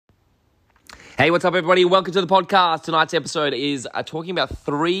Hey, what's up, everybody? Welcome to the podcast. Tonight's episode is talking about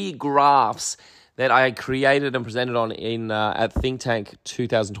 3 graphs that I created and presented on at Think Tank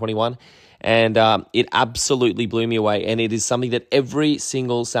 2021, and it absolutely blew me away. And it is something that every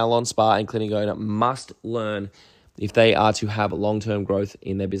single salon, spa, and clinic owner must learn if they are to have long-term growth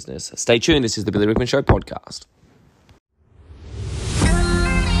in their business. Stay tuned. This is the Billy Rickman Show podcast.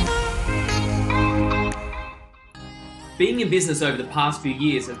 Being in business over the past few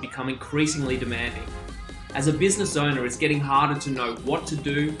years has become increasingly demanding. As a business owner, it's getting harder to know what to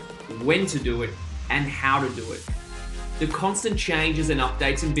do, when to do it, and how to do it. The constant changes and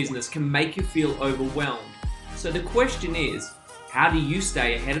updates in business can make you feel overwhelmed. So the question is, how do you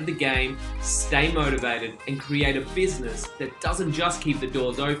stay ahead of the game, stay motivated, and create a business that doesn't just keep the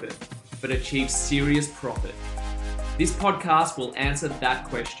doors open, but achieves serious profit? This podcast will answer that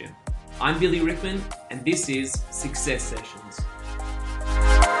question. I'm Billy Rickman, and this is Success Sessions.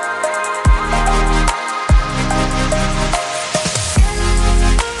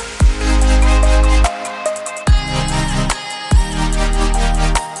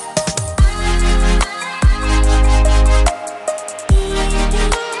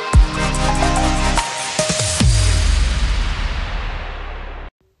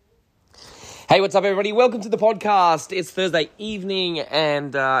 Hey, what's up, everybody? Welcome to the podcast. It's Thursday evening,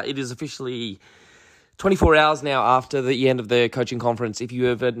 and it is officially 24 hours now after the end of the coaching conference. If you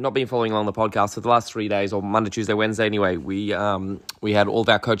have not been following along the podcast for the last 3 days, or Monday, Tuesday, Wednesday anyway, we had all of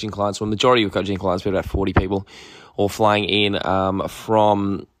our coaching clients, or the majority of coaching clients, we had about 40 people, all flying in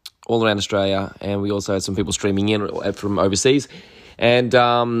from all around Australia, and we also had some people streaming in from overseas.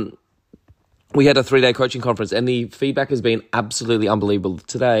 And we had a 3-day coaching conference, and the feedback has been absolutely unbelievable.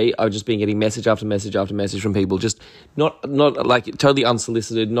 Today, I've just been getting message after message after message from people, just not like totally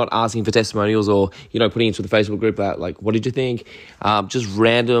unsolicited, not asking for testimonials or, putting into the Facebook group that, like, what did you think? Just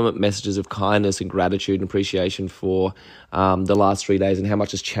random messages of kindness and gratitude and appreciation for the last 3 days and how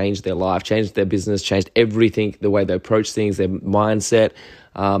much has changed their life, changed their business, changed everything, the way they approach things, their mindset,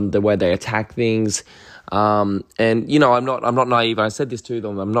 the way they attack things. I'm not naive. I said this to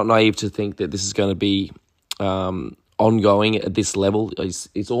them. I'm not naive to think that this is going to be ongoing at this level.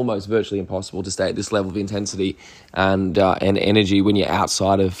 It's almost virtually impossible to stay at this level of intensity and energy when you're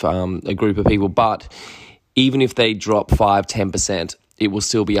outside of a group of people. But even if they drop 5-10%, it will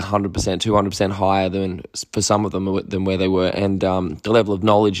still be 100%, 200% higher than for some of them than where they were. And the level of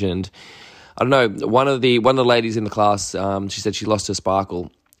knowledge, and I don't know. One of the ladies in the class, she said she lost her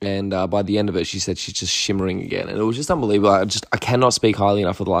sparkle. And by the end of it, she said she's just shimmering again. And it was just unbelievable. I cannot speak highly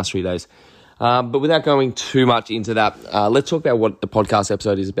enough for the last 3 days. But without going too much into that, let's talk about what the podcast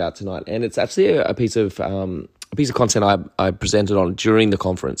episode is about tonight. And it's actually a piece of content I presented on during the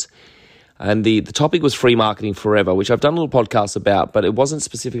conference. And the topic was free marketing forever, which I've done a little podcast about, but it wasn't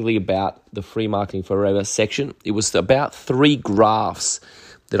specifically about the free marketing forever section. It was about 3 graphs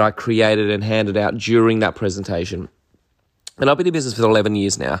that I created and handed out during that presentation. And I've been in business for 11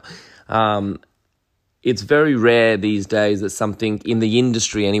 years now. It's very rare these days that something in the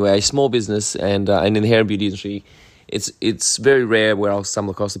industry anyway, a small business and in the hair and beauty industry, it's very rare where I'll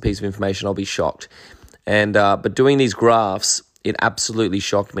stumble across a piece of information, I'll be shocked. And but doing these graphs, it absolutely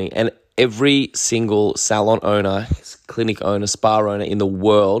shocked me. And every single salon owner, clinic owner, spa owner in the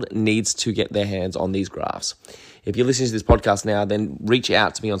world needs to get their hands on these graphs. If you're listening to this podcast now, then reach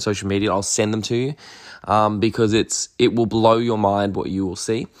out to me on social media. I'll send them to you because it will blow your mind what you will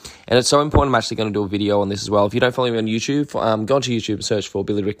see. And it's so important. I'm actually going to do a video on this as well. If you don't follow me on YouTube, go onto YouTube and search for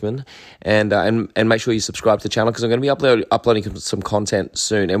Billy Rickman and make sure you subscribe to the channel because I'm going to be uploading some content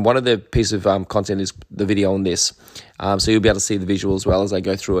soon. And one of the pieces of content is the video on this. So you'll be able to see the visual as well as I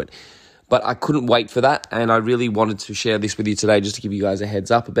go through it. But I couldn't wait for that, and I really wanted to share this with you today just to give you guys a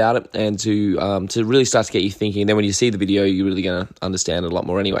heads up about it and to really start to get you thinking. And then when you see the video, you're really going to understand it a lot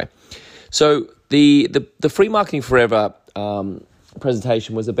more anyway. So the Free Marketing Forever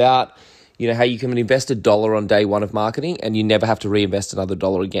presentation was about how you can invest $1 on day one of marketing and you never have to reinvest another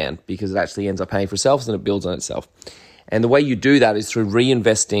 $1 again because it actually ends up paying for itself and it builds on itself. And the way you do that is through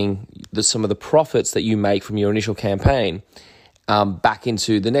reinvesting some of the profits that you make from your initial campaign back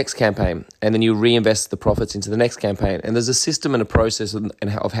into the next campaign, and then you reinvest the profits into the next campaign. And there's a system and a process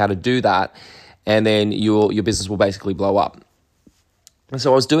of how to do that, and then your business will basically blow up. And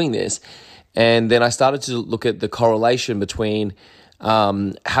so I was doing this, and then I started to look at the correlation between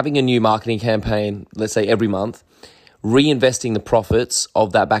having a new marketing campaign, let's say every month, reinvesting the profits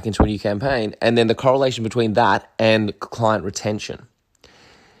of that back into a new campaign, and then the correlation between that and client retention.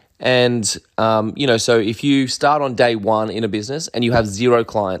 And, so if you start on day one in a business and you have 0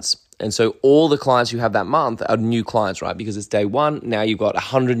 clients, and so all the clients you have that month are new clients, right? Because it's day one, now you've got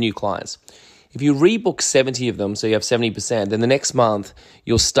 100 new clients. If you rebook 70 of them, so you have 70%, then the next month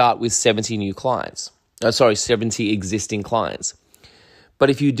you'll start with 70 new clients. 70 existing clients. But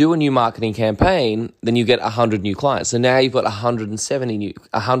if you do a new marketing campaign, then you get 100 new clients. So now you've got 170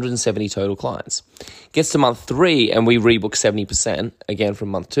 total clients. Gets to month 3 and we rebook 70% again from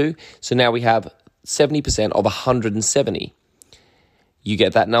month 2. So now we have 70% of 170. You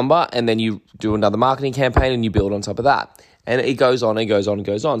get that number and then you do another marketing campaign and you build on top of that. And it goes on and goes on and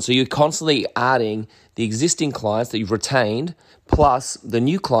goes on. So you're constantly adding the existing clients that you've retained plus the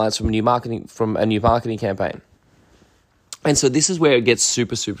new clients from a new marketing campaign. And so this is where it gets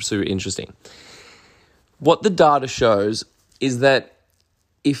super, super, super interesting. What the data shows is that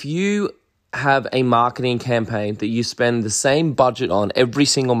if you have a marketing campaign that you spend the same budget on every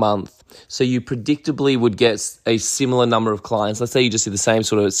single month, so you predictably would get a similar number of clients. Let's say you just did the same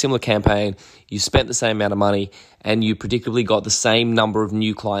sort of similar campaign, you spent the same amount of money, and you predictably got the same number of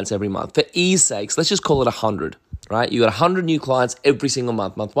new clients every month. For ease sakes, let's just call it 100, right? You got 100 new clients every single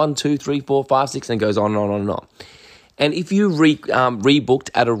month. Month 1, 2, 3, 4, 5, 6, and it goes on and on and on. And if you rebooked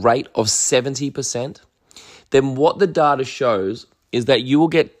at a rate of 70%, then what the data shows is that you will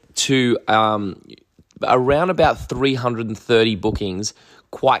get to around about 330 bookings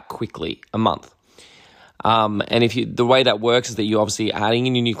quite quickly a month. And the way that works is that you're obviously adding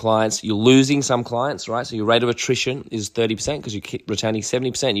in your new clients, you're losing some clients, right? So your rate of attrition is 30% because you're retaining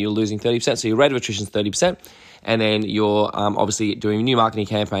 70% and you're losing 30%. So your rate of attrition is 30%. And then you're obviously doing a new marketing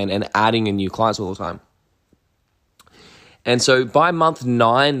campaign and adding in new clients all the time. And so by month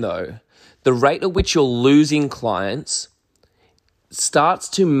 9, though, the rate at which you're losing clients starts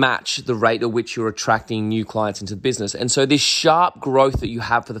to match the rate at which you're attracting new clients into the business. And so this sharp growth that you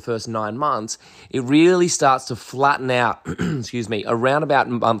have for the first 9 months, it really starts to flatten out, around about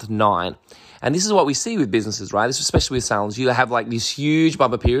month 9. And this is what we see with businesses, right? This is especially with salons. You have like this huge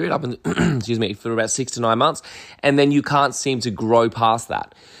bumper period up in, for about 6 to 9 months, and then you can't seem to grow past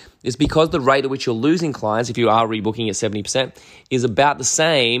that. It's because the rate at which you're losing clients, if you are rebooking at 70%, is about the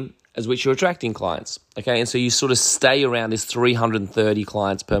same as which you're attracting clients. Okay, and so you sort of stay around this 330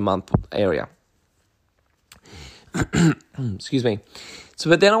 clients per month area. Excuse me.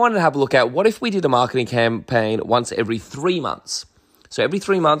 But then I wanted to have a look at what if we did a marketing campaign once every 3 months. So every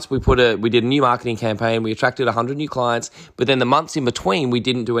 3 months we did a new marketing campaign, we attracted 100 new clients, but then the months in between we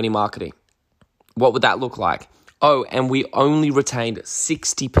didn't do any marketing. What would that look like? Oh, and we only retained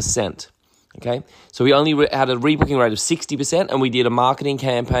 60%, okay? So we only had a rebooking rate of 60% and we did a marketing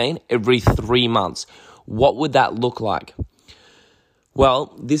campaign every 3 months. What would that look like?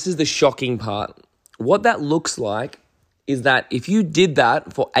 Well, this is the shocking part. What that looks like is that if you did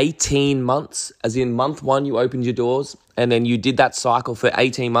that for 18 months, as in month 1 you opened your doors, and then you did that cycle for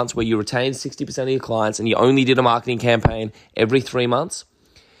 18 months where you retained 60% of your clients and you only did a marketing campaign every 3 months,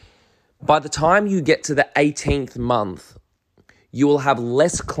 by the time you get to the 18th month, you will have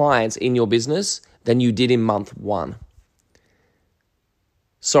less clients in your business than you did in month 1.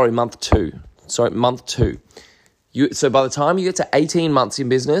 Month 2. So by the time you get to 18 months in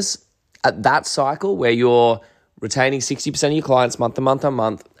business, at that cycle where you're retaining 60% of your clients month on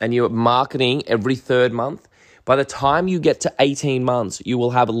month, and you're marketing every 3rd month, by the time you get to 18 months, you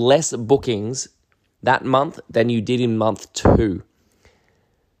will have less bookings that month than you did in month 2.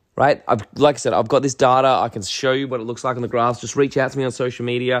 Right? Like I said, I've got this data. I can show you what it looks like on the graphs. Just reach out to me on social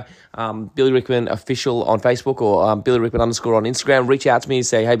media, Billy Rickman Official on Facebook or Billy Rickman _ on Instagram. Reach out to me and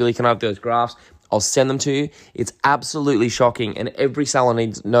say, hey, Billy, can I have those graphs? I'll send them to you. It's absolutely shocking, and every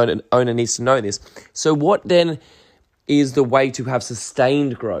salon owner needs to know this. So what then is the way to have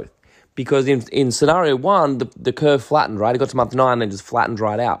sustained growth? Because in scenario 1, the curve flattened, right? It got to month 9 and just flattened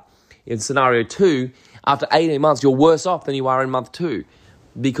right out. In scenario 2, after 18 months, you're worse off than you are in month 2.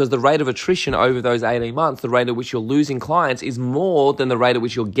 Because the rate of attrition over those 18 months, the rate at which you're losing clients is more than the rate at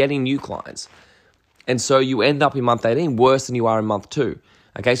which you're getting new clients. And so you end up in month 18 worse than you are in month 2.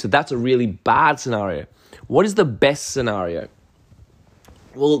 Okay, so that's a really bad scenario. What is the best scenario?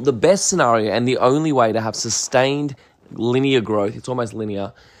 Well, the best scenario and the only way to have sustained linear growth, it's almost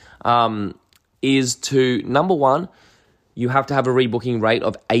linear, is to, number 1, you have to have a rebooking rate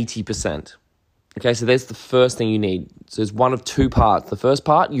of 80%. Okay, so there's the first thing you need. So there's one of 2 parts. The first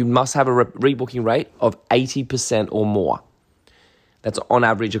part, you must have a rebooking rate of 80% or more. That's on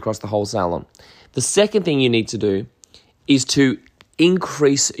average across the whole salon. The second thing you need to do is to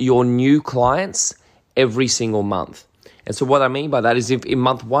increase your new clients every single month. And so what I mean by that is if in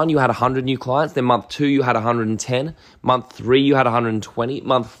month 1 you had 100 new clients, then month 2 you had 110, month 3 you had 120,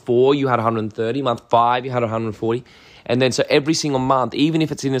 month 4 you had 130, month 5 you had 140. And then so every single month, even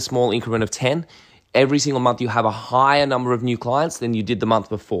if it's in a small increment of 10, every single month you have a higher number of new clients than you did the month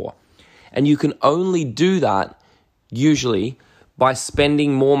before. And you can only do that usually by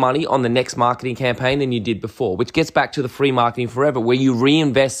spending more money on the next marketing campaign than you did before, which gets back to the free marketing forever, where you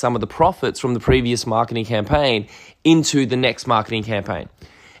reinvest some of the profits from the previous marketing campaign into the next marketing campaign.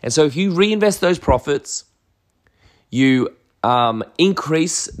 And so if you reinvest those profits, you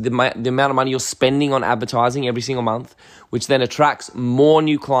increase the amount of money you're spending on advertising every single month, which then attracts more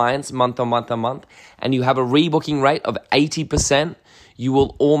new clients month on month on month, and you have a rebooking rate of 80%, you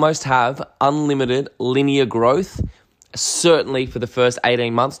will almost have unlimited linear growth, certainly for the first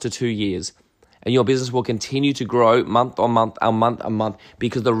 18 months to 2 years. And your business will continue to grow month on month on month on month,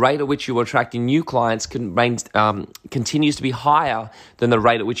 because the rate at which you are attracting new clients continues to be higher than the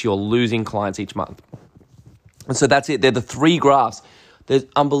rate at which you're losing clients each month. And so that's it. They're the 3 graphs. They're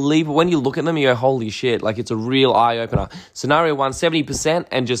unbelievable. When you look at them, you go, holy shit, like it's a real eye-opener. Scenario 1, 70%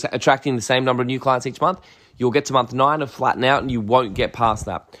 and just attracting the same number of new clients each month. You'll get to month 9 and flatten out, and you won't get past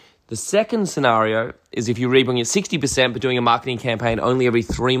that. The second scenario is if you rebring it 60% but doing a marketing campaign only every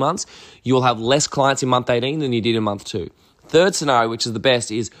 3 months, you will have less clients in month 18 than you did in month 2. Third scenario, which is the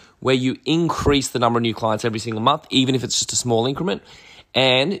best, is where you increase the number of new clients every single month, even if it's just a small increment,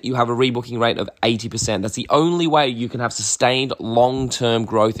 and you have a rebooking rate of 80%. That's the only way you can have sustained long-term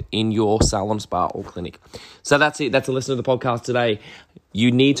growth in your salon, spa, or clinic. So that's it. That's a lesson of the podcast today. You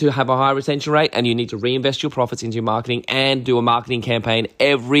need to have a high retention rate, and you need to reinvest your profits into your marketing and do a marketing campaign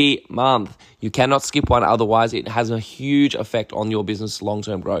every month. You cannot skip one, otherwise it has a huge effect on your business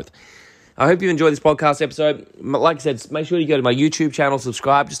long-term growth. I hope you enjoyed this podcast episode. Like I said, make sure you go to my YouTube channel,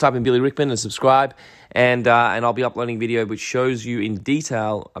 subscribe. Just type in Billy Rickman and subscribe, and I'll be uploading a video which shows you in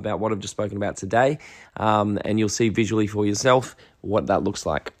detail about what I've just spoken about today, and you'll see visually for yourself what that looks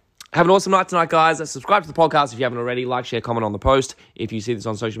like. Have an awesome night tonight, guys. Subscribe to the podcast if you haven't already. Like, share, comment on the post if you see this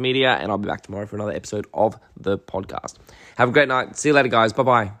on social media, and I'll be back tomorrow for another episode of the podcast. Have a great night. See you later, guys.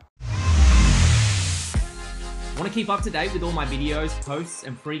 Bye-bye. Want to keep up to date with all my videos, posts,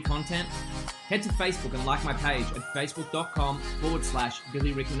 and free content? Head to Facebook and like my page at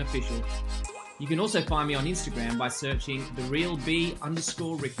facebook.com/Billy Rickman Official. You can also find me on Instagram by searching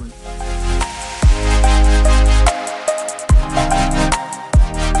 @TheRealB_Rickman.